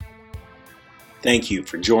Thank you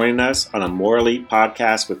for joining us on a More Elite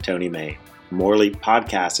Podcast with Tony Main. More Elite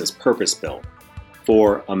Podcast is purpose-built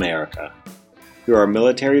for America. Through our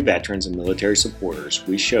military veterans and military supporters,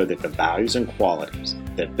 we show that the values and qualities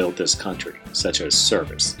that built this country, such as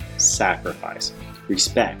service, sacrifice,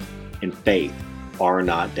 respect, and faith, are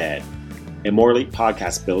not dead. A More Elite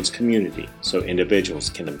Podcast builds community so individuals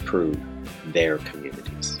can improve their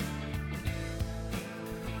communities.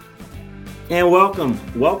 And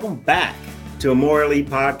welcome back to a More Elite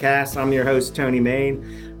Podcast. I'm your host, Tony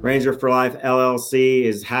Main. Ranger for Life LLC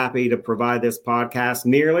is happy to provide this podcast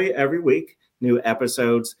nearly every week. New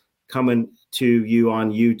episodes coming to you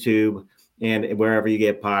on YouTube and wherever you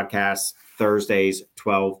get podcasts, Thursdays,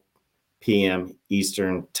 12 p.m.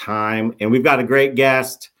 Eastern time. And we've got a great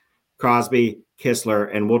guest, Crosby,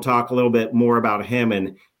 Kisler, and we'll talk a little bit more about him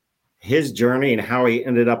and his journey and how he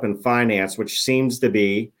ended up in finance, which seems to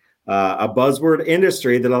be a buzzword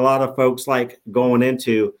industry that a lot of folks like going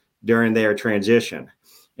into during their transition.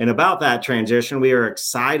 And about that transition, we are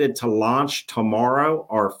excited to launch tomorrow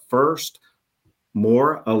our first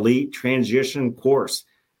More Elite Transition course.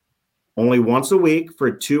 Only once a week for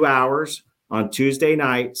 2 hours on Tuesday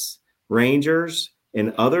nights, Rangers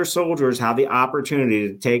and other soldiers have the opportunity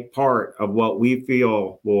to take part of what we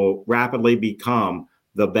feel will rapidly become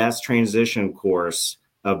the best transition course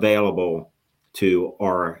available to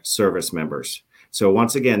our service members. So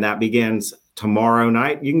once again, that begins tomorrow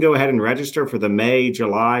night. You can go ahead and register for the May,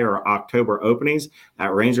 July, or October openings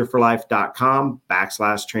at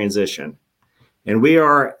rangerforlife.com/transition. And we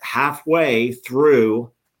are halfway through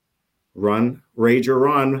Run, Ranger,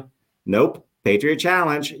 Run. Nope, Patriot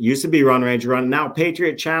Challenge. Used to be Run, Ranger, Run. Now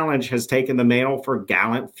Patriot Challenge has taken the mantle for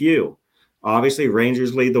gallant few. Obviously,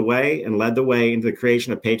 Rangers lead the way and led the way into the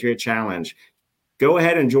creation of Patriot Challenge. Go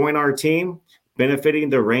ahead and join our team, benefiting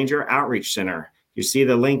the Ranger Outreach Center. You see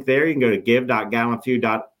the link there. You can go to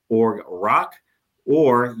give.gallantfew.org/rock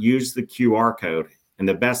or use the QR code. And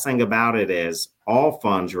the best thing about it is all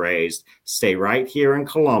funds raised stay right here in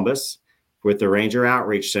Columbus with the Ranger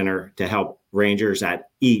Outreach Center to help Rangers at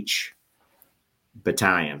each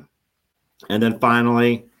battalion. And then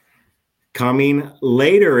finally, coming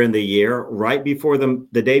later in the year, right before the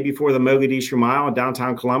day before the Mogadishu Mile in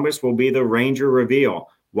downtown Columbus, will be the Ranger Reveal.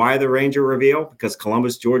 Why the Ranger Reveal? Because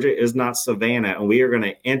Columbus, Georgia is not Savannah, and we are going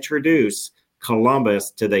to introduce Columbus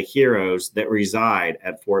to the heroes that reside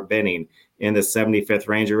at Fort Benning in the 75th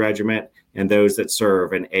Ranger Regiment and those that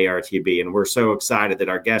serve in ARTB. And we're so excited that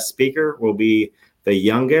our guest speaker will be the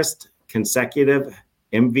youngest consecutive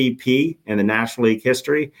MVP in the National League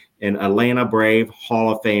history, and Atlanta Brave Hall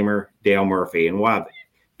of Famer Dale Murphy. And we'll have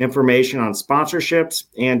information on sponsorships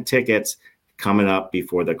and tickets coming up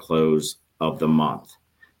before the close of the month.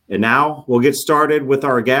 And now we'll get started with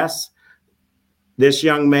our guests. This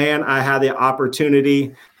young man I had the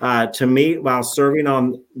opportunity to meet while serving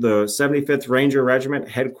on the 75th Ranger Regiment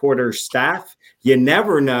headquarters staff. You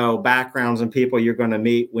never know backgrounds and people you're going to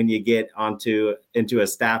meet when you get into a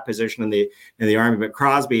staff position in the Army. But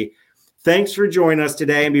Crosby, thanks for joining us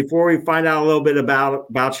today. And before we find out a little bit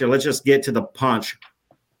about you, let's just get to the punch.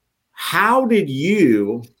 How did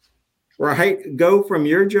you go from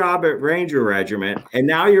your job at Ranger Regiment and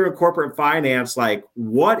now you're in corporate finance? Like,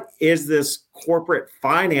 what is this corporate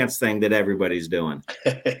finance thing that everybody's doing?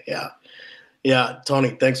 Yeah,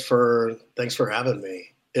 Tony, thanks for having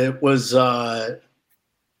me. It was a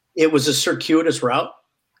circuitous route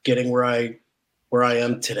getting where I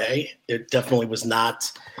am today. It definitely was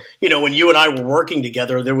not, when you and I were working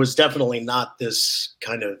together, there was definitely not this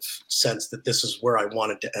kind of sense that this is where I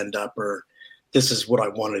wanted to end up or this is what I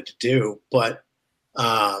wanted to do. But,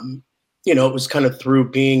 it was kind of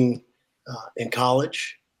through being in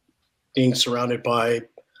college, being surrounded by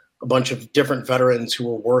a bunch of different veterans who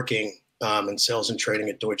were working in sales and trading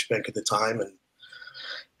at Deutsche Bank at the time, and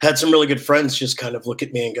had some really good friends just kind of look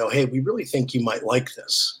at me and go, "Hey, we really think you might like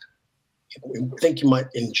this. We think you might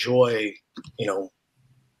enjoy,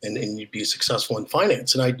 and you'd be successful in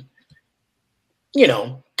finance." And I,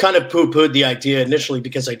 kind of poo-pooed the idea initially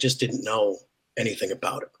because I just didn't know anything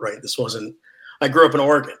about it, right? I grew up in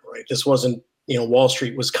Oregon, right? This wasn't, Wall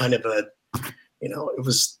Street was kind of it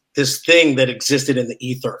was this thing that existed in the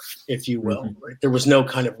ether, if you will, right? There was no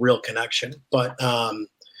kind of real connection. But, I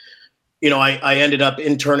ended up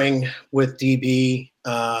interning with DB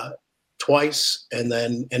twice and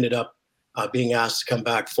then ended up being asked to come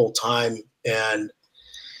back full time and,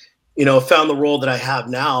 found the role that I have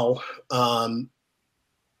now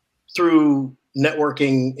through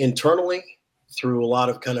networking internally, through a lot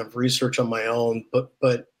of kind of research on my own, but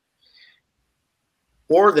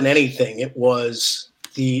more than anything, it was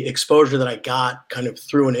the exposure that I got kind of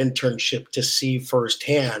through an internship to see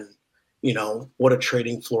firsthand, what a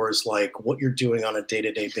trading floor is like, what you're doing on a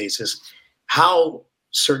day-to-day basis, how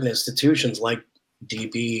certain institutions like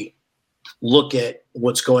DB look at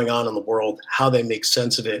what's going on in the world, how they make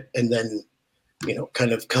sense of it, and then,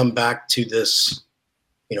 kind of come back to this,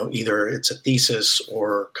 either it's a thesis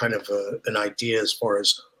or kind of an idea as far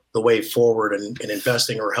as the way forward in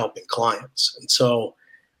investing or helping clients. And so,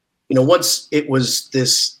 once it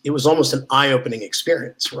was almost an eye-opening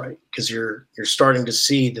experience, right? Because you're starting to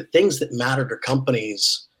see the things that matter to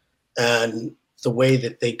companies and the way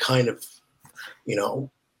that they kind of,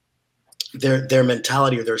 their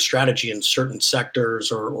mentality or their strategy in certain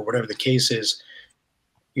sectors or whatever the case is.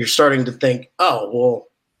 You're starting to think, oh, well,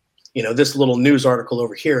 this little news article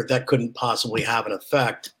over here, that couldn't possibly have an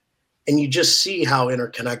effect. And you just see how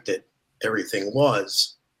interconnected everything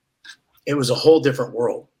was. It was a whole different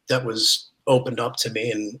world that was opened up to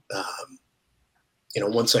me. And,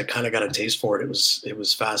 once I kind of got a taste for it, it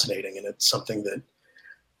was fascinating. And it's something that,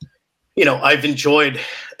 I've enjoyed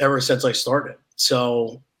ever since I started.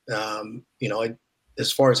 So,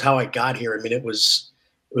 as far as how I got here, I mean, it was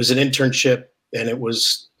an internship and it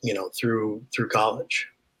was, through college.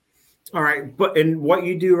 All right. But in what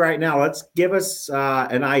you do right now, let's give us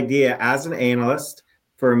an idea as an analyst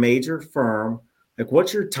for a major firm. Like,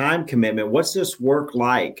 what's your time commitment? What's this work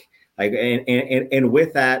like? Like, and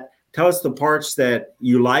with that, tell us the parts that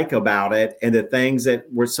you like about it and the things that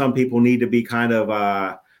where some people need to be kind of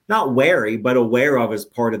not wary, but aware of as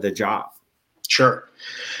part of the job. Sure.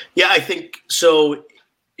 Yeah, I think so.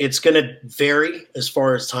 It's going to vary as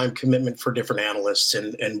far as time commitment for different analysts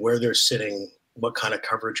and where they're sitting, what kind of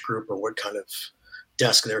coverage group or what kind of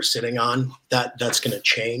desk they're sitting on. That's going to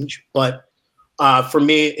change. But for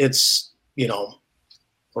me, it's,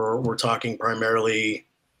 we're talking primarily,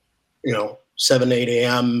 7, 8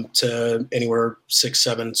 a.m. to anywhere 6,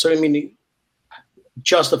 7. So, I mean,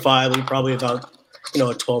 justifiably probably about, a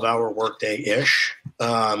 12-hour workday-ish.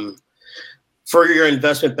 For your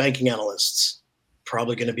investment banking analysts,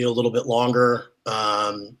 probably going to be a little bit longer.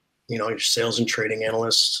 Your sales and trading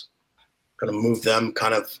analysts, going to move them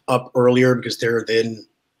kind of up earlier because they're then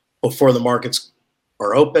before the markets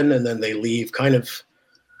are open, and then they leave kind of,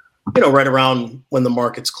 right around when the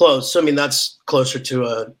markets close. So, I mean, that's closer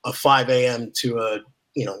to a 5 a.m. to a,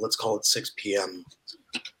 let's call it 6 p.m.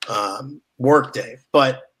 Workday.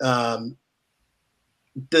 But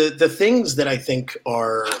the things that I think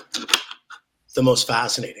are the most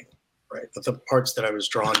fascinating, right? The parts that I was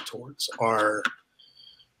drawn towards are,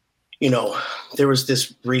 there was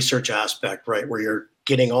this research aspect, right, where you're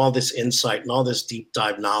getting all this insight and all this deep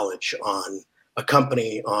dive knowledge on a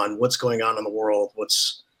company, on what's going on in the world,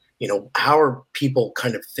 how are people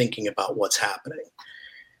kind of thinking about what's happening.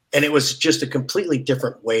 And it was just a completely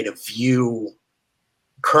different way to view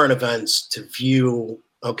current events, to view,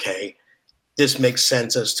 okay, this makes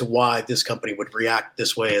sense as to why this company would react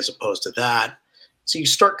this way as opposed to that. So you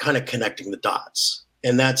start kind of connecting the dots,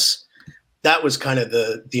 and that was kind of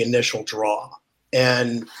the initial draw.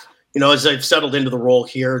 And, as I've settled into the role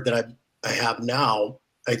here that I have now,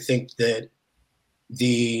 I think that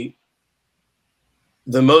the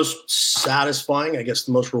most satisfying, I guess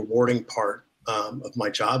the most rewarding part of my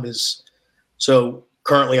job is, so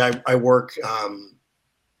currently I work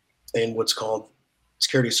in what's called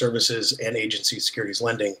security services and agency securities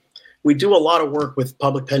lending. We do a lot of work with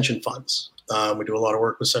public pension funds. We do a lot of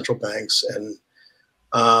work with central banks, and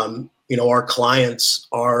our clients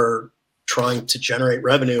are trying to generate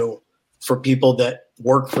revenue for people that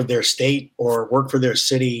work for their state or work for their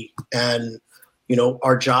city. And,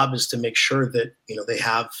 our job is to make sure that, they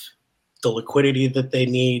have the liquidity that they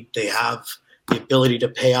need. They have the ability to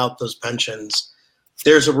pay out those pensions.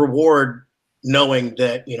 There's a reward knowing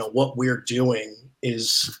that, what we're doing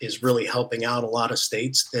is really helping out a lot of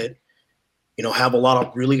states that, have a lot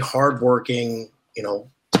of really hardworking,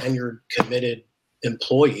 tenured, committed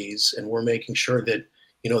employees, and we're making sure that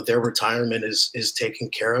their retirement is taken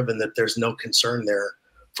care of, and that there's no concern there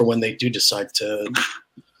for when they do decide to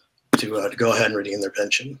go ahead and redeem their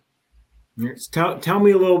pension. Tell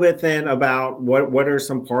me a little bit then about what are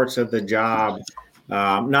some parts of the job,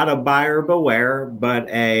 not a buyer beware, but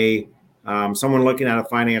someone looking at a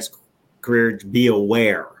finance career to be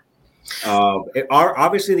aware of.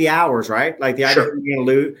 Obviously the hours, right? Like the idea you're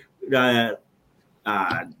going to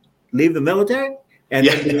leave the military and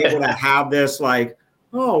then be able to have this like,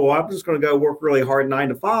 oh, well, I'm just going to go work really hard 9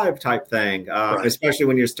 to 5 type thing, right. Especially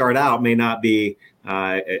when you start out, may not be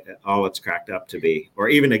all it's cracked up to be or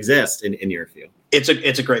even exist in your field. It's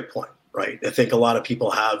a great point, right? I think a lot of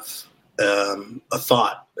people have a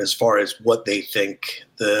thought as far as what they think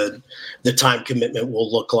the time commitment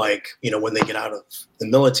will look like, when they get out of the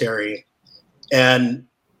military. And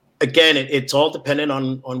again, it's all dependent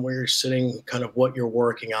on where you're sitting, kind of what you're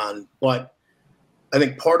working on. But I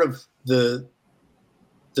think part of the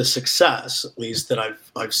success, at least that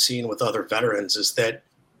I've seen with other veterans, is that,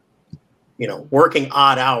 working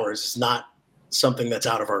odd hours is not something that's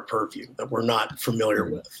out of our purview, that we're not familiar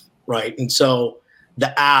with, right? And so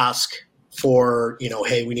the ask for,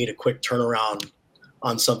 hey, we need a quick turnaround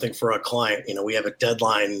on something for a client, we have a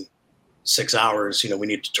deadline 6 hours, we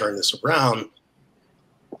need to turn this around.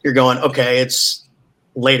 You're going, okay, it's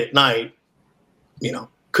late at night,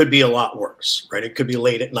 could be a lot worse, right? It could be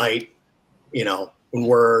late at night, when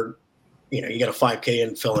we're, you got a 5K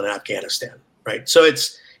infill in Afghanistan, right? So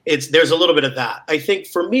there's a little bit of that. I think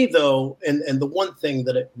for me though, and the one thing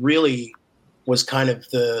that it really was kind of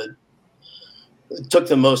took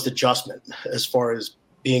the most adjustment as far as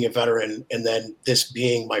being a veteran, and then this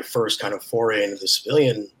being my first kind of foray into the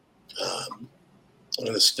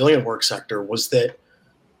civilian work sector, was that,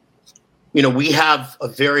 we have a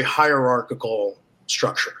very hierarchical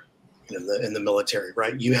structure in the military,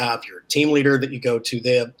 right? You have your team leader that you go to,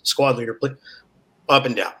 they have squad leader, up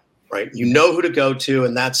and down, right? You know who to go to,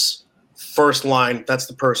 and that's first line. That's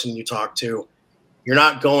the person you talk to. You're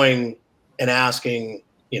not going and asking,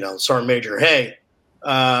 Sergeant Major, hey,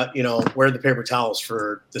 where are the paper towels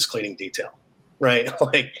for this cleaning detail, right?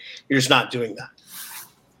 Like, you're just not doing that.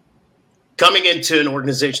 Coming into an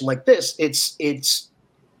organization like this,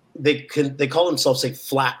 they call themselves a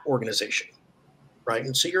flat organization, right?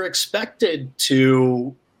 And so you're expected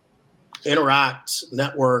to interact,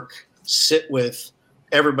 network, sit with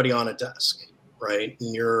everybody on a desk, right?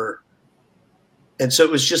 And so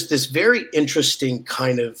it was just this very interesting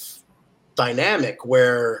kind of dynamic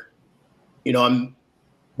where, I'm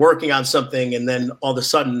working on something, and then all of a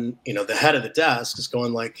sudden, the head of the desk is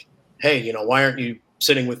going like, hey, why aren't you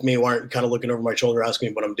sitting with me? Why aren't you kind of looking over my shoulder, asking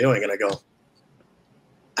me what I'm doing? And I go,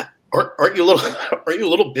 aren't you a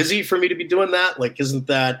little busy for me to be doing that? Like, isn't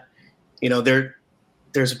that,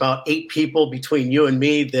 there's about 8 people between you and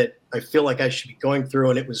me that I feel like I should be going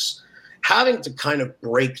through. And it was having to kind of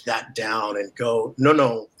break that down and go,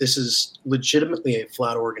 no, this is legitimately a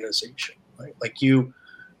flat organization, right? Like, you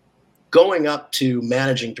going up to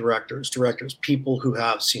managing directors, people who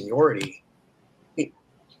have seniority,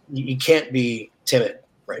 you can't be timid,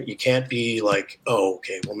 right? You can't be like, oh,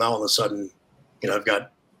 okay, well, now all of a sudden, I've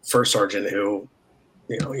got first sergeant who,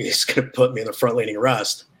 he's going to put me in the front leading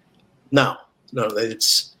arrest. No,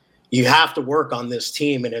 it's, you have to work on this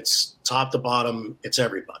team, and it's top to bottom. It's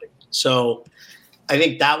everybody. So I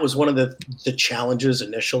think that was one of the challenges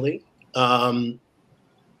initially. And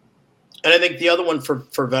I think the other one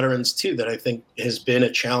for veterans too, that I think has been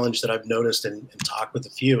a challenge that I've noticed and talked with a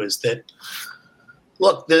few, is that,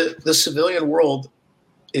 look, the civilian world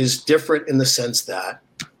is different in the sense that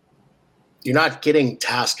you're not getting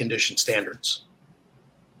task condition standards,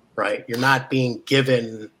 right? You're not being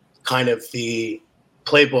given kind of the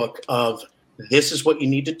playbook of, this is what you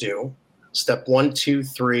need to do. Step 1, 2,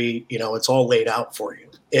 3, it's all laid out for you.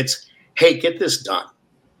 It's, hey, get this done,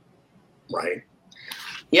 right?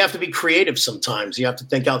 You have to be creative sometimes. You have to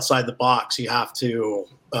think outside the box. You have to,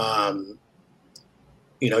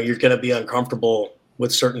 you're going to be uncomfortable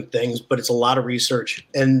with certain things, but it's a lot of research.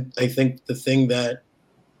 And I think the thing that,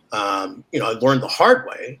 I learned the hard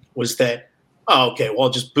way was that, oh, okay, well, I'll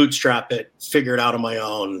just bootstrap it, figure it out on my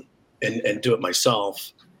own, and do it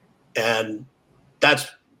myself. And that's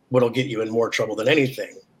what'll get you in more trouble than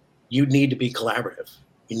anything. You need to be collaborative.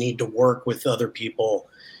 You need to work with other people.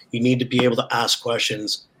 You need to be able to ask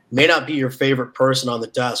questions. May not be your favorite person on the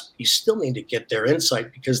desk. You still need to get their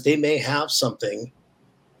insight, because they may have something.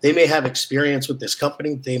 They may have experience with this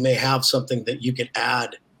company. They may have something that you could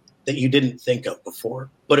add that you didn't think of before.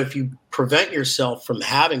 But if you prevent yourself from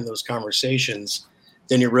having those conversations,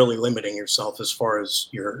 then you're really limiting yourself as far as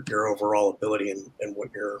your overall ability and what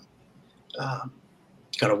you're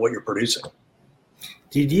kind of what you're producing.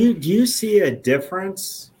 Do you see a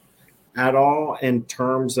difference at all in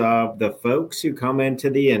terms of the folks who come into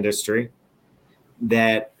the industry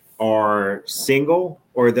that are single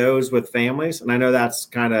or those with families? And I know that's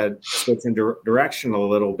kind of switching direction a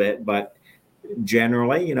little bit, but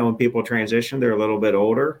generally, when people transition, they're a little bit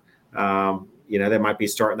older. They might be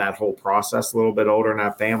starting that whole process a little bit older and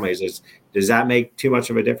have families. Does that make too much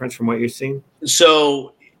of a difference from what you've seen?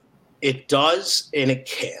 So it does, and it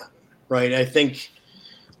can, right? I think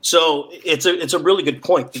so. It's a really good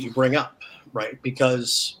point that you bring up, right?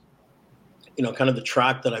 Because, kind of the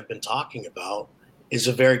track that I've been talking about is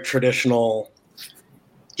a very traditional,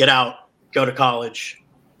 get out, go to college,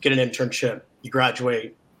 get an internship, you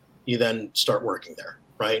graduate, you then start working there,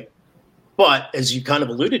 right? But as you kind of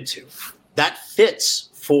alluded to, that fits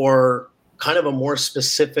for kind of a more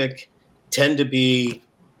specific, tend to be,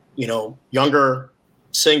 younger,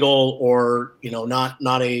 single, or,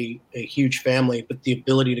 not a huge family, but the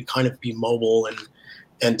ability to kind of be mobile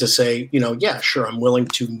and to say, yeah, sure, I'm willing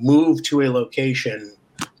to move to a location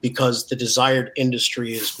because the desired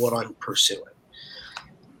industry is what I'm pursuing.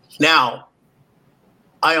 Now,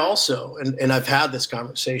 I also, and I've had this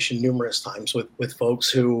conversation numerous times with folks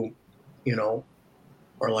who,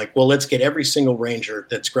 are like, well, let's get every single Ranger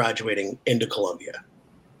that's graduating into Columbia.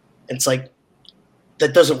 And it's like,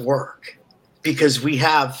 that doesn't work, because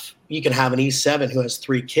you can have an E7 who has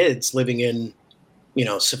 3 kids living in,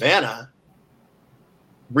 Savannah.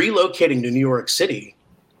 Relocating to New York City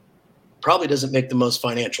probably doesn't make the most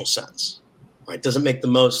financial sense, right? Doesn't make the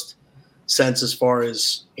most sense as far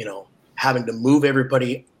as, having to move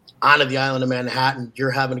everybody onto the island of Manhattan.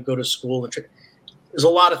 You're having to go to school. There's a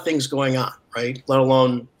lot of things going on, right? Let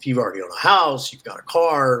alone if you've already owned a house, you've got a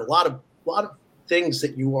car, a lot of things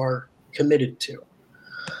that you are committed to.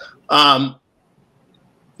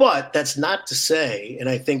 But that's not to say, and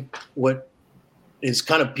I think what is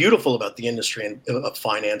kind of beautiful about the industry of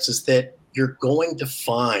finance is that you're going to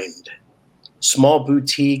find small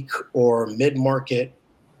boutique or mid-market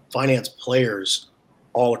finance players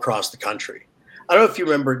all across the country. I don't know if you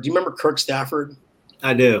remember. Do you remember Kirk Stafford?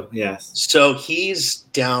 I do, yes. So he's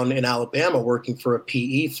down in Alabama working for a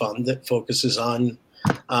PE fund that focuses on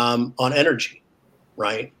energy,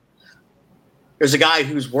 right? There's a guy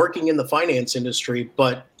who's working in the finance industry,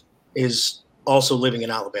 but is also living in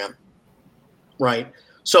Alabama, right?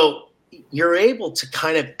 So you're able to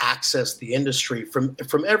kind of access the industry from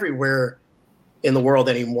everywhere in the world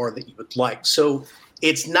anymore that you would like. So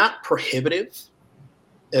it's not prohibitive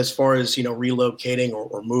as far as, relocating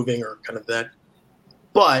or moving or kind of that.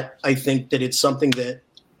 But I think that it's something that,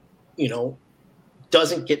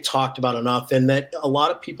 doesn't get talked about enough, and that a lot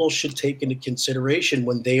of people should take into consideration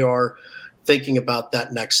when they are thinking about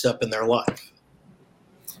that next step in their life.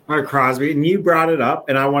 All right, Crosby, and you brought it up,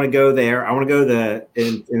 and I want to go there. I want to go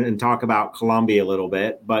and talk about Columbia a little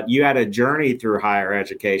bit. But you had a journey through higher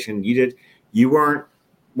education. You weren't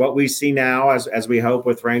what we see now, as we hope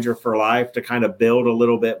with Ranger for Life, to kind of build a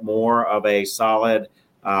little bit more of a solid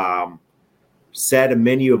set, a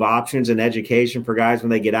menu of options and education for guys when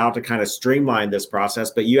they get out to kind of streamline this process.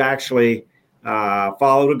 But you actually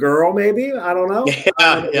followed a girl, maybe, I don't know.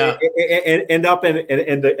 Yeah. End up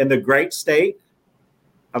in the great state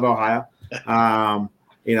of Ohio. I'm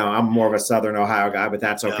more of a Southern Ohio guy, but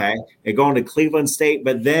that's okay. Yeah. And going to Cleveland State.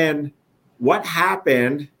 But then what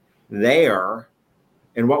happened there?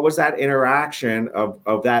 And what was that interaction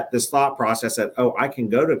of this thought process that, I can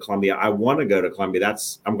go to Columbia. I want to go to Columbia.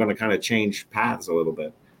 I'm going to kind of change paths a little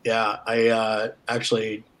bit. Yeah. I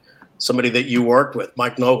actually, somebody that you worked with,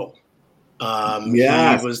 Mike Noble.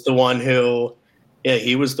 Yes. He was the one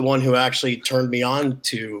who actually turned me on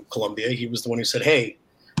to Columbia. He was the one who said, hey,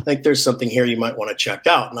 I think there's something here you might want to check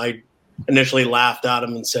out. And I initially laughed at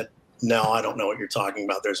him and said, no, I don't know what you're talking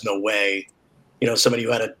about. There's no way, somebody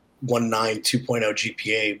who had a 1.9 2.0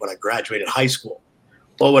 GPA when I graduated high school,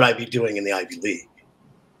 what would I be doing in the Ivy League?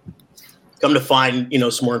 Come to find,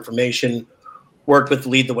 some more information, worked with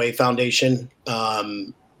Lead the Way Foundation,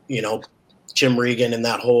 Jim Regan and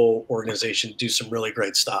that whole organization do some really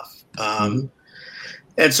great stuff. And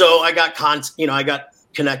so I got I got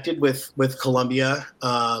connected with Columbia.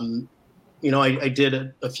 I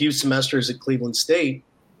did a few semesters at Cleveland State,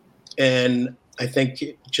 and I think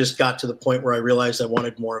it just got to the point where I realized I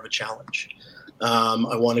wanted more of a challenge.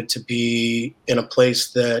 I wanted to be in a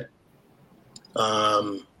place that,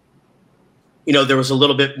 there was a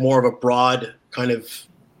little bit more of a broad kind of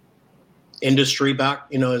industry back,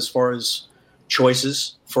 as far as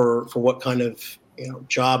choices for what kind of,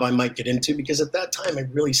 job I might get into, because at that time I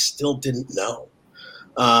really still didn't know.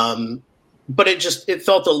 But it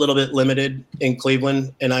felt a little bit limited in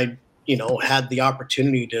Cleveland, and I, had the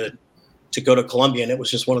opportunity to go to Columbia, and it was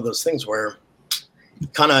just one of those things where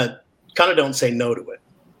kind of don't say no to it,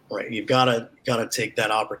 right? You've got to take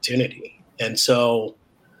that opportunity. And so,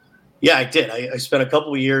 yeah, I did. I spent a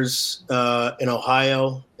couple of years in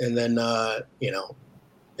Ohio, and then,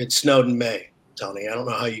 it snowed in May, Tony. I don't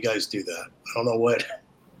know how you guys do that. I don't know what.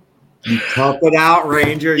 You tough it out,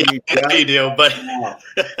 Ranger. Yeah, you do, but.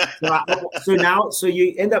 So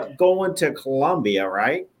you end up going to Columbia,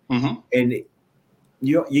 right? Mm-hmm. And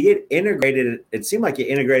you get integrated. It seemed like you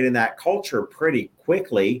integrated in that culture pretty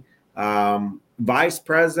quickly. vice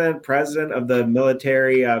president, president of the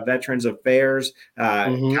Military Veterans Affairs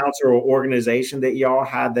council or organization that y'all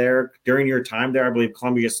had there during your time there. I believe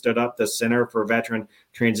Columbia stood up the Center for Veteran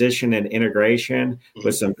Transition and Integration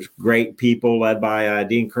with some great people led by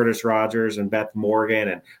Dean Curtis Rogers and Beth Morgan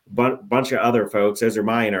and a bunch of other folks. Those are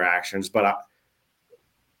my interactions. But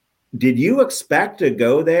did you expect to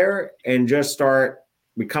go there and just start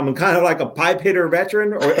becoming kind of like a pipe hitter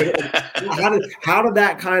veteran, or how did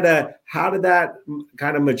that kind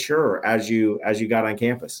of mature as you got on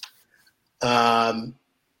campus? I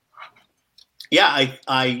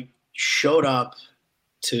showed up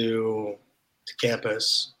to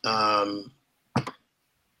campus on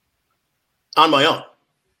my own,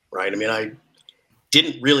 right? I mean, I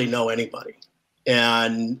didn't really know anybody,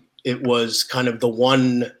 and it was kind of the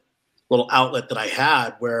one little outlet that I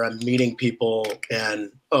had where I'm meeting people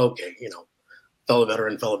and, okay, fellow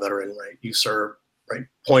veteran, right? You serve, right?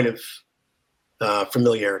 Point of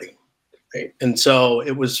familiarity, right? And so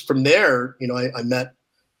it was from there, I met,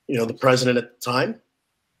 the president at the time,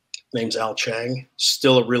 name's Al Chang,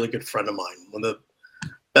 still a really good friend of mine. One of the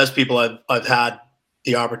best people I've had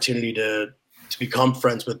the opportunity to become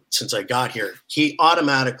friends with since I got here. He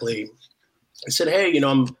automatically said, hey,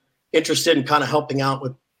 I'm interested in kind of helping out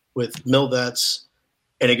with mil vets,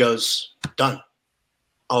 and he goes, done.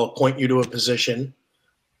 I'll appoint you to a position.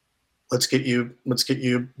 Let's get you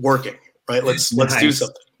working, right? Let's do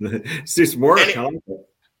something. Let's do some work. And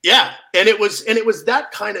it was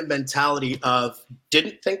that kind of mentality of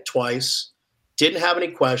didn't think twice, didn't have any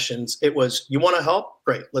questions. It was, you want to help?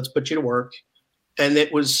 Great, let's put you to work. And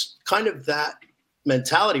it was kind of that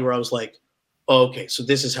mentality where I was like, oh, okay, so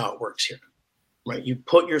this is how it works here. Right, you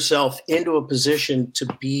put yourself into a position to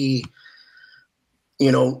be,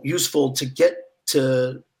 useful, to get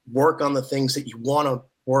to work on the things that you want to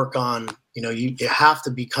work on. You have to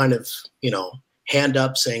be kind of, hand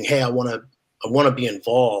up saying, hey, I want to be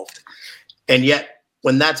involved. And yet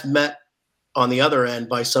when that's met on the other end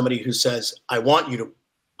by somebody who says, I want you to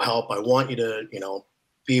help, I want you to,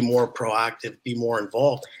 be more proactive, be more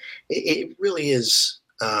involved. It really is,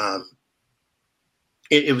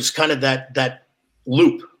 it was kind of that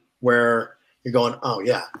loop where you're going, oh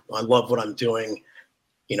yeah, I love what I'm doing.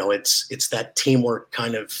 It's that teamwork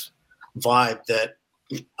kind of vibe that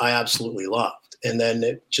I absolutely loved. And then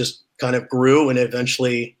it just kind of grew, and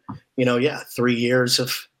eventually, 3 years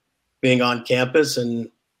of being on campus,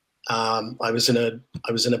 and I was in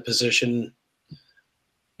a position,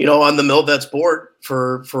 on the Mil Vets board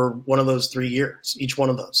for one of those 3 years, each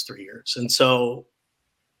one of those 3 years. And so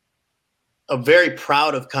I'm very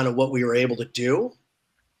proud of kind of what we were able to do,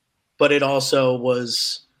 but it also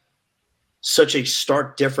was such a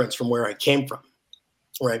stark difference from where I came from,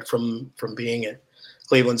 right? From being at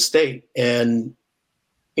Cleveland State. And,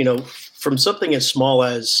 from something as small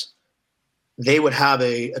as they would have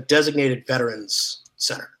a designated veterans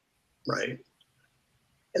center, right?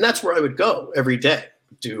 And that's where I would go every day,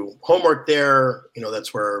 do homework there.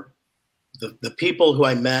 That's where the people who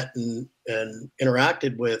I met and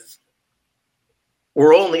interacted with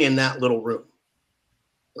were only in that little room,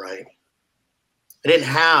 right? I didn't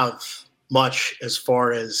have much as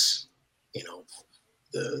far as,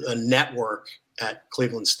 a network at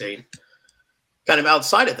Cleveland State. Kind of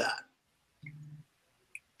outside of that,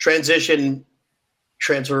 transfer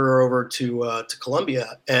over to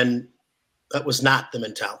Columbia, and that was not the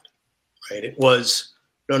mentality, right? It was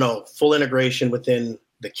no full integration within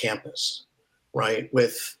the campus, right,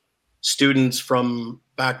 with students from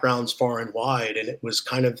backgrounds far and wide, and it was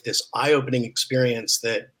kind of this eye-opening experience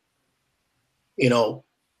that,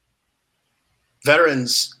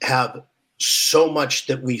 veterans have so much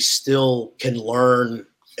that we still can learn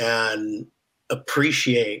and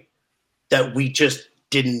appreciate that we just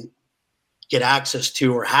didn't get access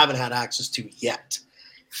to or haven't had access to yet.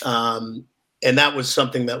 And that was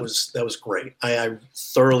something that was great. I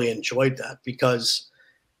thoroughly enjoyed that, because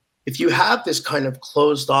if you have this kind of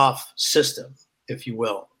closed off system, if you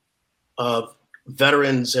will, of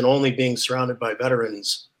veterans and only being surrounded by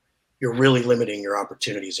veterans, you're really limiting your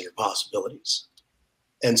opportunities and your possibilities.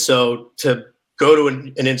 And so to go to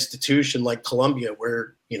an institution like Columbia,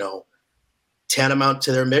 where, tantamount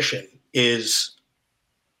to their mission is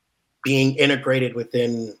being integrated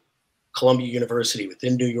within Columbia University,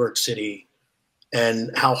 within New York City,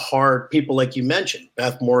 and how hard people like you mentioned,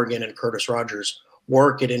 Beth Morgan and Curtis Rogers,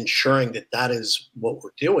 work at ensuring that that is what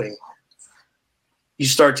we're doing, you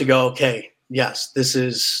start to go, okay, yes, this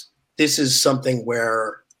is something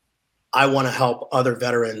where I want to help other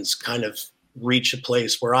veterans kind of reach a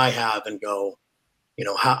place where I have and go,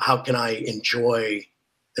 how can I enjoy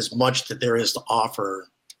as much that there is to offer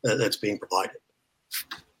that's being provided.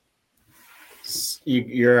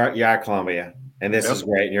 You're at Columbia, and this Yep. is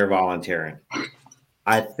great, and you're volunteering.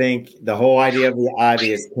 I think the whole idea of the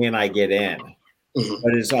Ivy is, can I get in? Mm-hmm.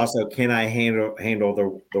 But it's also, can I handle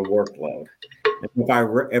the workload?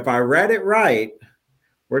 If I read it right,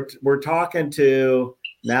 we're talking to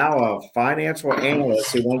now a financial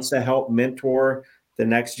analyst who wants to help mentor the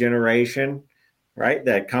next generation, right?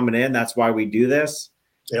 That coming in. That's why we do this.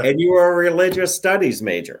 Yep. And you are a religious studies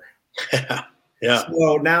major. Yeah.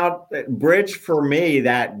 So now bridge for me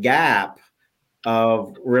that gap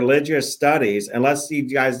of religious studies, unless you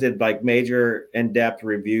guys did like major in-depth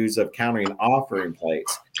reviews of counting offering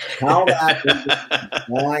plates, how that is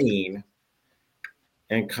lying,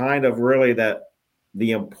 and kind of really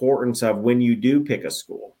the importance of when you do pick a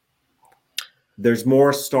school, there's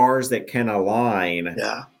more stars that can align.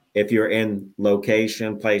 Yeah. If you're in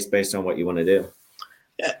location, place, based on what you want to do.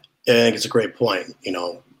 Yeah. I think it's a great point,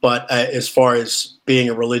 but as far as being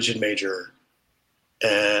a religion major,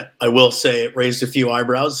 I will say it raised a few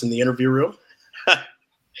eyebrows in the interview room, kind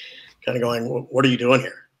of going, what are you doing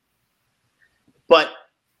here? But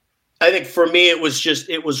I think for me, it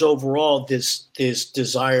was overall this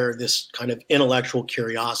desire, this kind of intellectual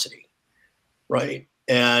curiosity, right?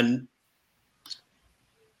 And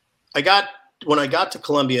when I got to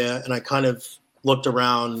Columbia and I kind of looked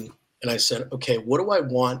around and I said, okay, what do I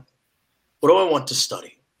want? What do I want to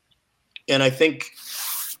study? And I think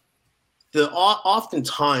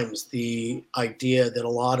oftentimes the idea that a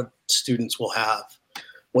lot of students will have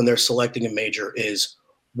when they're selecting a major is,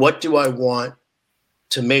 what do I want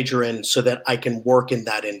to major in so that I can work in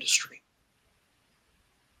that industry?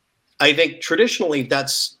 I think traditionally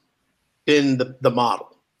that's been the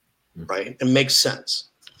model, right? It makes sense.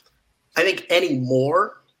 I think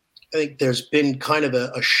anymore, I think there's been kind of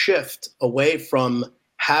a shift away from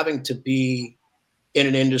having to be in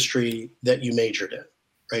an industry that you majored in,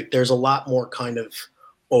 right? There's a lot more kind of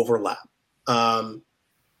overlap. And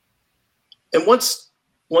once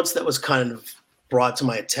that was kind of brought to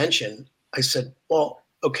my attention, I said, well,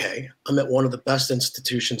 okay, I'm at one of the best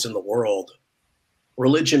institutions in the world.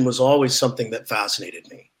 Religion was always something that fascinated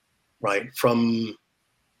me, right? From,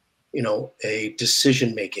 a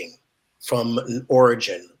decision-making, from an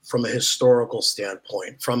origin, from a historical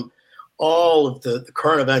standpoint, from all of the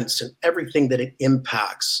current events and everything that it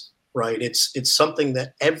impacts, right? It's something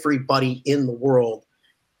that everybody in the world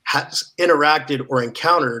has interacted or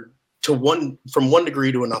encountered from one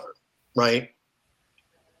degree to another, right?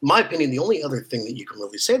 In my opinion, the only other thing that you can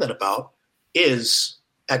really say that about is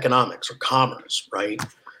economics or commerce, right?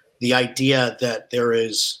 The idea that there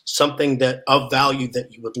is something that of value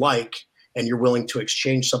that you would like, and you're willing to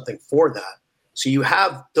exchange something for that. So you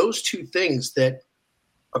have those two things that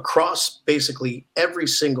across basically every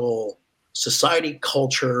single society,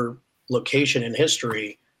 culture, location, and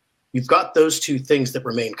history, you've got those two things that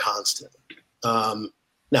remain constant.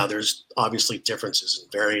 Now, there's obviously differences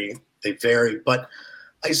and they vary, but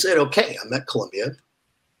I said, okay, I'm at Columbia.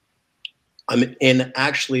 I'm in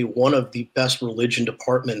actually one of the best religion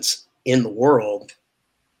departments in the world.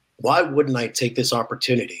 Why wouldn't I take this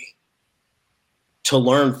opportunity to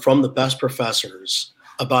learn from the best professors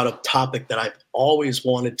about a topic that I've always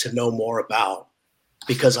wanted to know more about,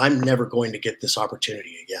 because I'm never going to get this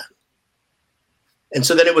opportunity again? And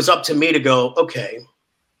so then it was up to me to go, okay,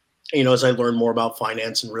 as I learned more about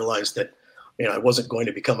finance and realized that, I wasn't going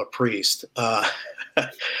to become a priest, that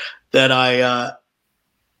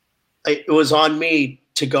it was on me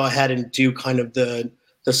to go ahead and do kind of the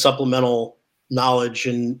supplemental knowledge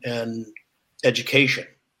and education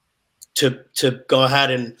to go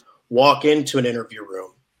ahead and walk into an interview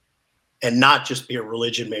room and not just be a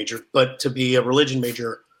religion major, but to be a religion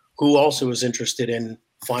major who also is interested in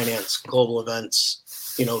finance, global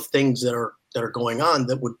events, things that are going on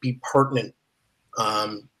that would be pertinent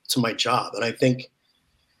to my job. And I think,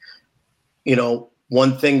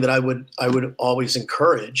 one thing that I would always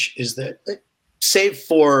encourage is that, save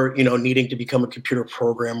for, needing to become a computer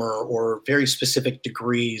programmer or very specific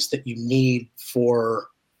degrees that you need for,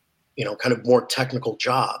 kind of more technical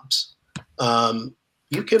jobs,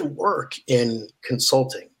 you can work in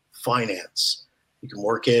consulting, finance, you can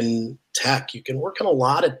work in tech, you can work in a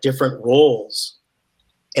lot of different roles,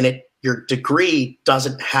 and your degree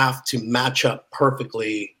doesn't have to match up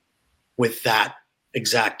perfectly with that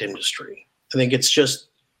exact industry. I think it's just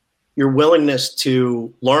your willingness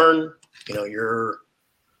to learn,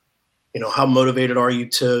 how motivated are you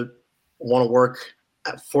to want to work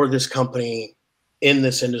for this company in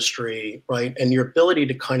this industry, right? And your ability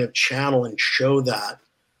to kind of channel and show that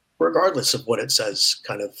regardless of what it says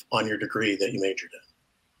kind of on your degree that you majored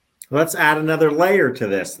in. Let's add another layer to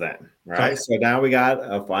this then, right? Okay. So now we got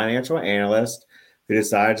a financial analyst who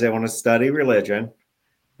decides they want to study religion,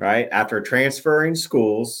 right? After transferring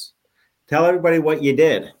schools. Tell everybody what you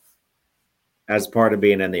did as part of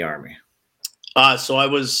being in the Army. So I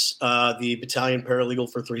was the battalion paralegal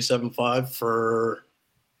for 375 for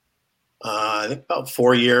I think about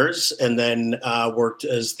 4 years, and then worked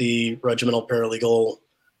as the regimental paralegal,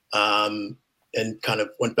 and kind of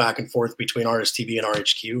went back and forth between RSTV and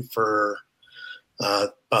RHQ for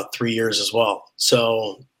about 3 years as well.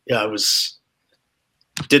 So yeah,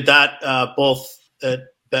 did that both at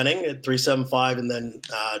Benning at 375, and then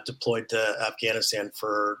deployed to Afghanistan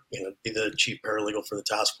for be the chief paralegal for the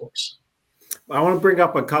task force. I want to bring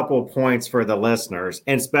up a couple of points for the listeners,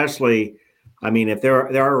 and especially, I mean, if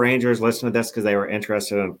there are Rangers listening to this because they were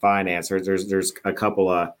interested in finance, there's a couple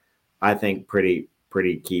of, I think, pretty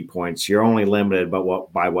key points. You're only limited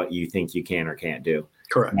by what you think you can or can't do.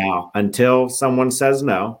 Correct. Now, until someone says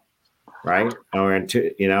no, right? Or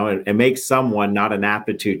it makes someone, not an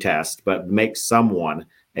aptitude test, but makes someone,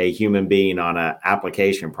 a human being on an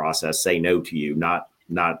application process, say no to you, not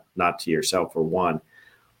to yourself, for one.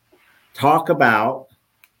 Talk about,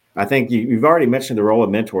 I think you've already mentioned the role of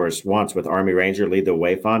mentors once with Army Ranger Lead the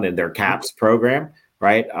Way Fund and their CAPS program,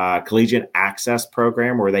 right? Collegiate Access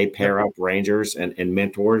program, where they pair up Rangers and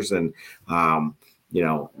mentors. And,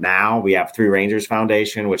 now we have Three Rangers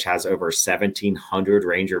Foundation, which has over 1,700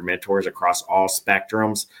 Ranger mentors across all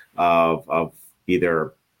spectrums of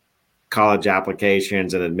either college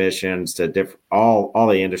applications and admissions to all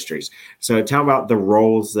the industries. So tell about the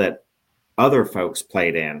roles that other folks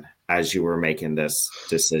played in as you were making this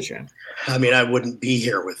decision. I mean, I wouldn't be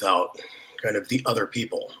here without kind of the other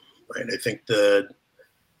people, right? I think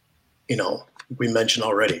we mentioned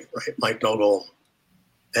already, right? Mike Nogel,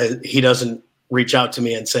 he doesn't reach out to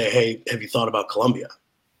me and say, hey, have you thought about Columbia,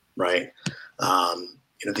 right?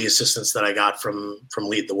 The assistance that I got from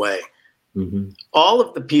Lead the Way. Mm-hmm. All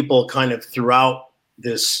of the people kind of throughout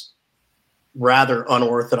this rather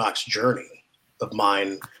unorthodox journey of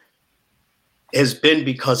mine has been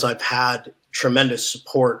because I've had tremendous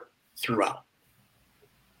support throughout.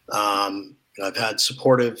 I've had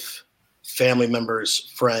supportive family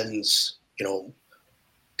members, friends,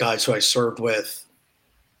 guys who I served with,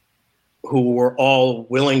 who were all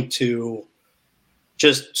willing to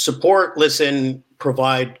just support, listen,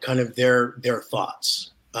 provide kind of their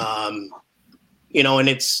thoughts. And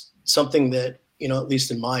it's something that, at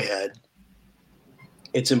least in my head,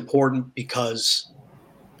 it's important because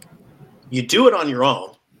you do it on your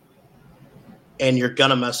own and you're going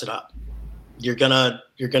to mess it up. You're going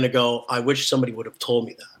to go, I wish somebody would have told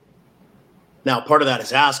me that. Now, part of that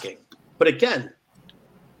is asking. But again,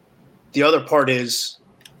 the other part is,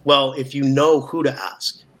 well, if you know who to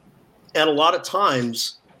ask. And a lot of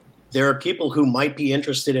times there are people who might be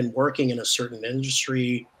interested in working in a certain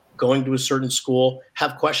industry, going to a certain school,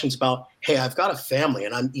 have questions about, hey, I've got a family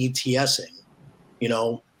and I'm ETSing.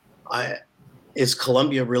 Is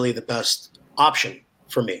Columbia really the best option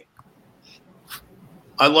for me?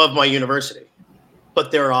 I love my university,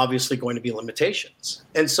 but there are obviously going to be limitations.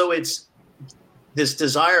 And so it's this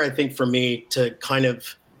desire, I think, for me to kind of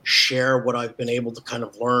share what I've been able to kind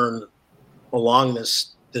of learn along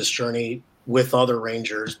this journey with other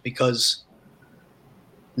Rangers, because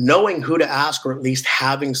knowing who to ask, or at least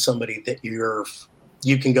having somebody that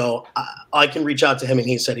you can go, I can reach out to him and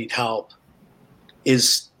he said he'd help,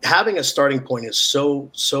 is having a starting point is so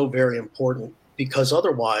very important, because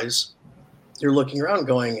otherwise you're looking around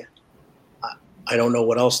going, I don't know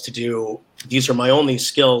what else to do. These are my only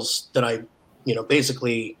skills that I,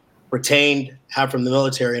 basically retained, have from the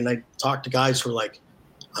military. And I talk to guys who are like,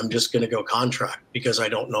 I'm just going to go contract because I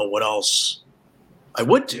don't know what else I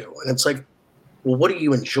would do. And it's like, well, what do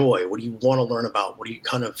you enjoy? What do you want to learn about? What do you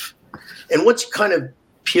and once you kind of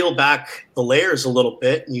peel back the layers a little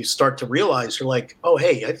bit and you start to realize, you're like, oh,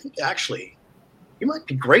 hey, I think actually you might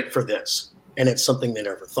be great for this. And it's something they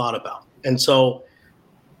never thought about. And so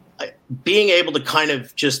being able to kind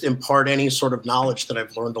of just impart any sort of knowledge that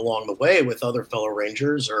I've learned along the way with other fellow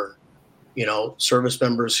Rangers or, service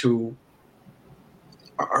members who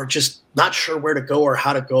are just not sure where to go or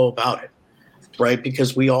how to go about it, right?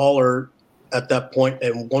 Because we all are at that point,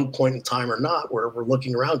 at one point in time or not, where we're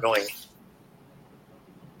looking around going,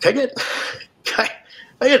 can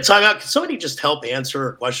I get time out? Can somebody just help answer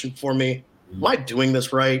a question for me? Am I doing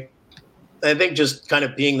this right? I think just kind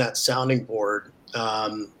of being that sounding board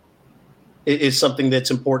is something that's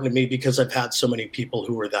important to me, because I've had so many people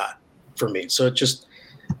who were that for me. So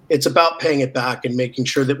it's about paying it back and making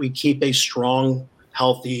sure that we keep a strong,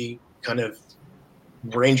 healthy kind of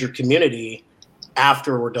Ranger community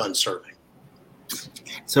after we're done serving.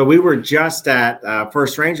 So we were just at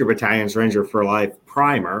 1st Ranger Battalion's Ranger for Life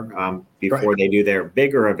primer before they do their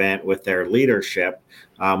bigger event with their leadership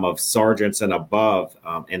of sergeants and above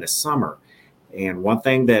in the summer. And one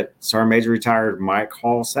thing that Sergeant Major retired Mike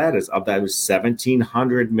Hall said is of those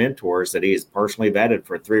 1,700 mentors that he has personally vetted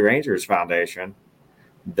for Three Rangers Foundation,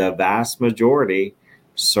 the vast majority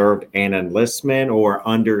served an enlistment or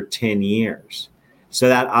under 10 years. So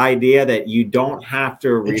that idea that you don't have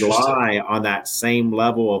to rely on that same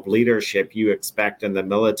level of leadership you expect in the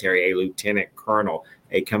military, a lieutenant colonel,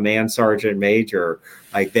 a command sergeant major,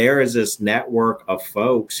 like there is this network of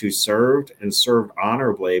folks who served and served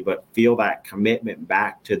honorably, but feel that commitment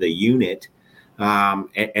back to the unit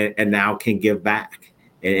and now can give back.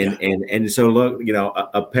 And so look,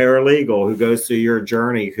 a paralegal who goes through your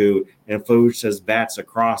journey, who influences vets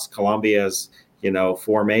across Columbia's,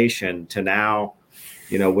 formation to now,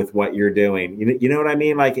 with what you're doing, you know what I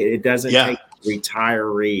mean? Like it doesn't take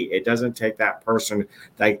retiree. It doesn't take that person.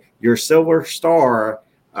 Like your silver star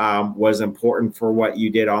was important for what you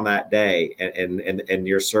did on that day and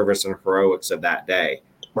your service and heroics of that day.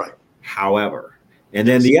 Right. However, and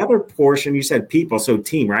then the other portion, you said people, so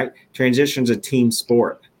team, right? Transition's a team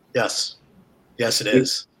sport. Yes. Yes, it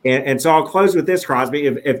is. And so I'll close with this, Crosby.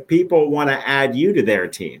 If people want to add you to their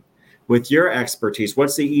team with your expertise,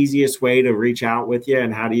 what's the easiest way to reach out with you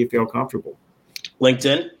and how do you feel comfortable?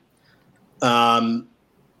 LinkedIn.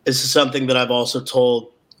 This is something that I've also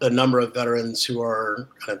told a number of veterans who are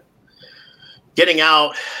kind of getting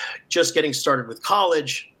out, just getting started with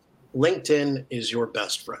college. LinkedIn is your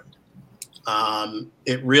best friend.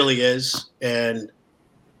 It really is. And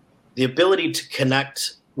the ability to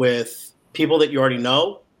connect with people that you already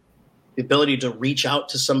know, the ability to reach out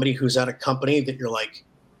to somebody who's at a company that you're like,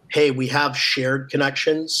 hey, we have shared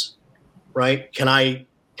connections, right? Can I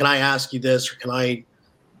ask you this, or the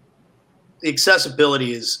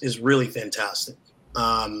accessibility is really fantastic.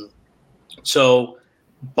 So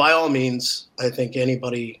by all means, I think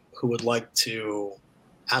anybody who would like to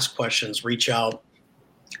ask questions, reach out.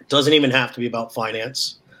 Doesn't even have to be about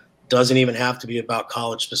finance, doesn't even have to be about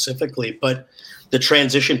college specifically, but the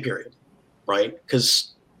transition period, right?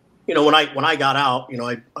 Because, when I got out,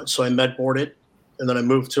 I med boarded, and then I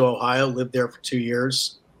moved to Ohio, lived there for 2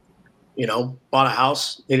 years, bought a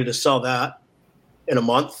house, needed to sell that in a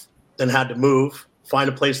month, then had to move, find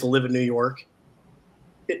a place to live in New York.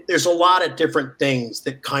 There's a lot of different things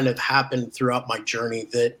that kind of happened throughout my journey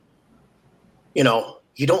that,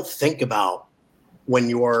 you don't think about when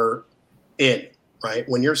you're in, right?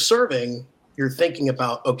 When you're serving, you're thinking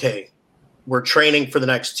about, okay, we're training for the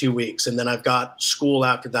next 2 weeks, and then I've got school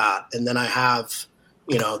after that, and then I have,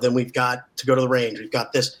 then we've got to go to the range, we've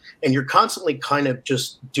got this, and you're constantly kind of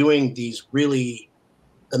just doing these really,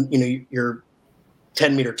 your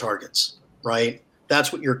 10-meter targets, right?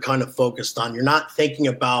 That's what you're kind of focused on. You're not thinking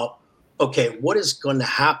about, okay, what is going to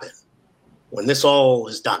happen when this all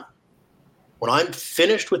is done? When I'm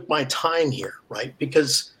finished with my time here, right?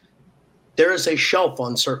 Because there is a shelf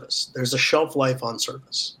on service. There's a shelf life on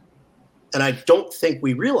service. And I don't think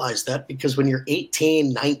we realize that, because when you're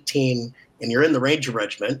 18, 19, and you're in the Ranger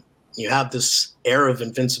Regiment, you have this air of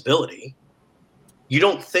invincibility, you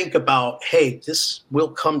don't think about, hey, this will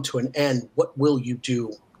come to an end. What will you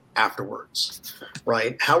do afterwards,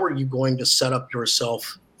 right? How are you going to set up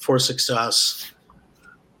yourself for success,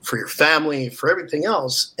 for your family, for everything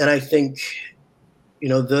else? And I think,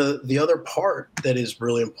 the other part that is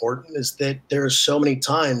really important is that there are so many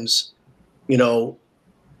times, when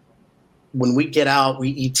we get out,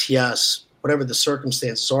 we ETS, whatever the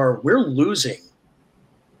circumstances are, we're losing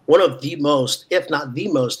one of the most, if not the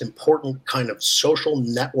most important kind of social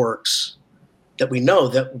networks that we know,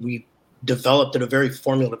 that we developed at a very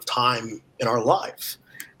formative time in our life.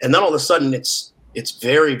 And then all of a sudden it's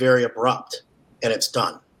very, very abrupt and it's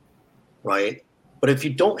done, right? But if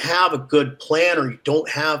you don't have a good plan, or you don't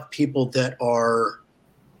have people that are,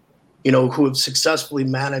 who have successfully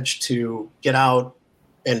managed to get out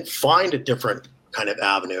and find a different kind of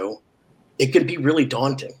avenue, it can be really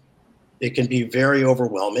daunting. It can be very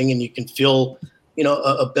overwhelming, and you can feel,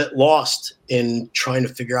 a bit lost in trying to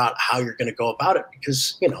figure out how you're going to go about it,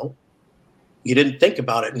 because, you didn't think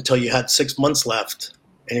about it until you had 6 months left,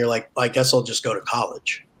 and you're like, I guess I'll just go to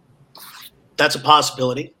college. That's a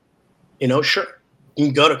possibility. Sure, you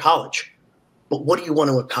can go to college, but what do you want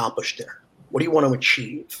to accomplish there? What do you want to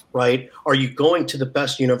achieve, right? Are you going to the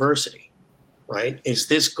best university, right? Is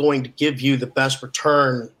this going to give you the best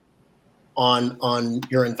return on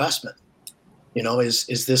your investment?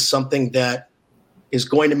 Is this something that is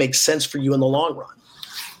going to make sense for you in the long run?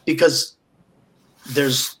 Because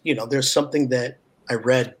there's something that I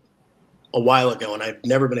read a while ago, and I've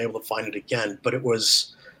never been able to find it again, but it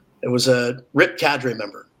was a Rip Cadre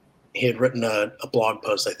member. He had written a blog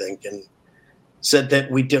post, I think, and said that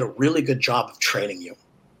we did a really good job of training you,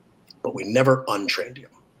 but we never untrained you.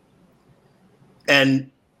 And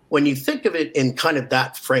when you think of it in kind of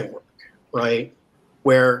that framework, right,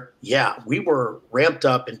 where, yeah, we were ramped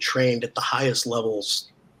up and trained at the highest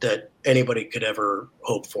levels that anybody could ever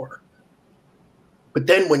hope for. But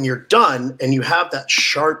then when you're done and you have that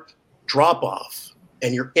sharp drop off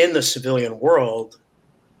and you're in the civilian world,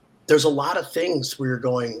 there's a lot of things where you're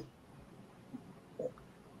going,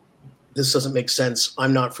 this doesn't make sense.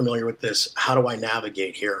 I'm not familiar with this. How do I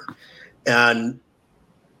navigate here? And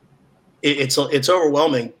it's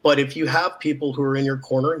overwhelming. But if you have people who are in your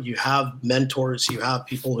corner, you have mentors, you have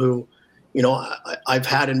people who, I've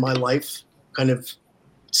had in my life kind of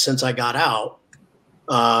since I got out,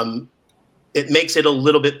 it makes it a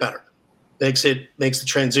little bit better. Makes the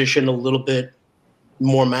transition a little bit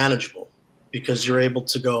more manageable, because you're able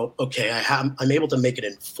to go, okay, I'm able to make an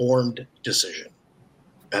informed decision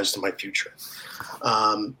as to my future.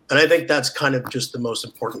 And I think that's kind of just the most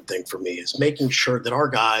important thing for me, is making sure that our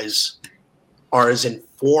guys are as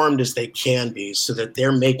informed as they can be, so that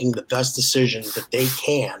they're making the best decision that they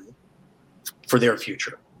can for their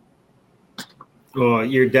future. Well,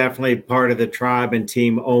 you're definitely part of the tribe and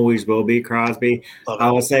team, always will be, Crosby.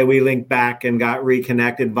 I will say we linked back and got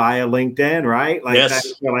reconnected via LinkedIn, right? Like,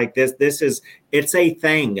 yes. It's a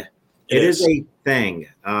thing. It is a thing.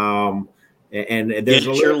 And there's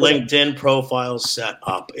get your LinkedIn profile set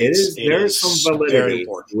up. There's some validity.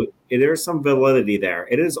 There's some validity there.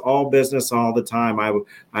 It is all business all the time.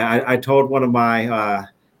 I told one of my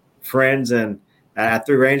friends and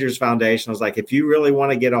through Rangers Foundation, I was like, if you really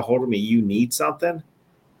want to get a hold of me, you need something,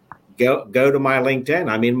 go to my LinkedIn.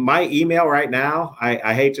 I mean, my email right now,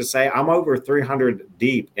 I hate to say, I'm over 300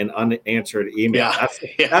 deep in unanswered email.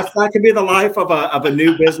 That could be the life of a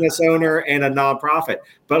new business owner and a nonprofit.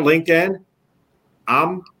 But LinkedIn,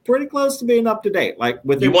 I'm pretty close to being up to date. Like,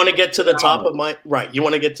 with you want to get to the top of my right. You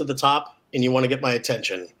want to get to the top and you want to get my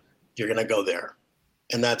attention. You're going to go there,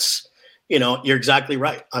 and that's. You're exactly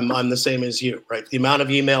right. I'm the same as you, right? The amount of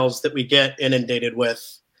emails that we get inundated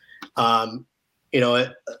with, a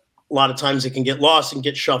lot of times it can get lost and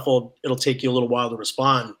get shuffled. It'll take you a little while to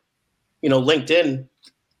respond. LinkedIn,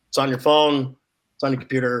 it's on your phone, it's on your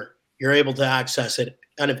computer. You're able to access it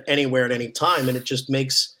kind of anywhere at any time, and it just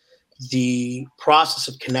makes the process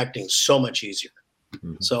of connecting so much easier.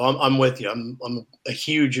 Mm-hmm. So I'm with you. I'm a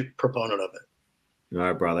huge proponent of it. All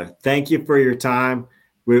right, brother. Thank you for your time.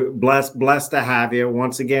 We're blessed to have you.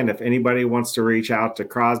 Once again, if anybody wants to reach out to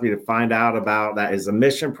Crosby to find out about that is a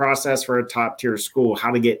mission process for a top tier school,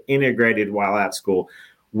 how to get integrated while at school,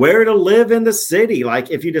 where to live in the city.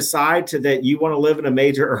 Like, if you decide that you want to live in a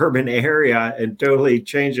major urban area and totally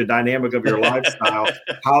change the dynamic of your lifestyle,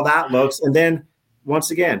 how that looks. And then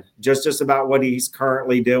once again, just about what he's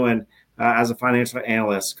currently doing as a financial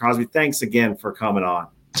analyst. Crosby, thanks again for coming on.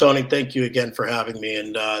 Tony, thank you again for having me,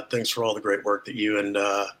 and thanks for all the great work that you and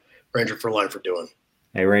Ranger for Life are doing.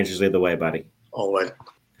 Hey, Rangers lead the way, buddy. All the way.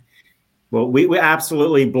 Well, we're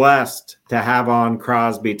absolutely blessed to have on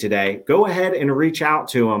Crosby today. Go ahead and reach out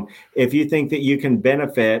to him if you think that you can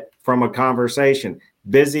benefit from a conversation.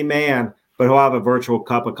 Busy man, but he'll have a virtual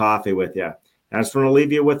cup of coffee with you. I just want to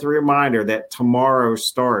leave you with a reminder that tomorrow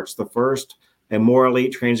starts the first and more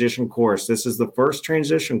elite transition course. This is the first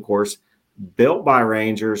transition course built by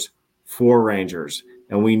Rangers for Rangers,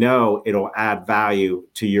 and we know it'll add value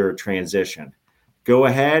to your transition. Go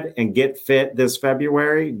ahead and get fit this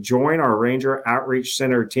February. Join our Ranger Outreach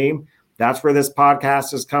Center team. That's where this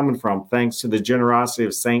podcast is coming from, thanks to the generosity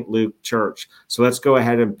of St. Luke Church. So let's go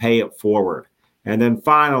ahead and pay it forward. And then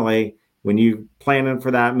finally, when you planning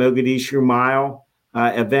for that Mogadishu Mile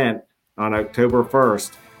event on October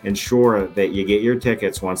 1st, ensure that you get your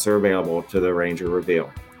tickets once they're available to the Ranger Reveal.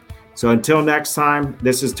 So until next time,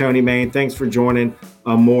 this is Tony Main. Thanks for joining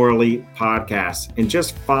a More Elite podcast. And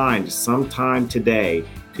just find some time today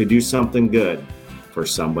to do something good for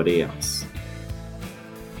somebody else.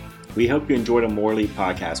 We hope you enjoyed a More Elite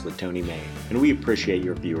podcast with Tony Main, and we appreciate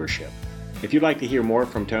your viewership. If you'd like to hear more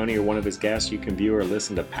from Tony or one of his guests, you can view or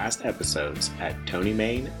listen to past episodes at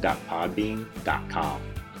tonymain.podbean.com.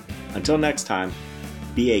 Until next time,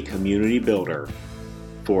 be a community builder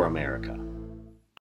for America.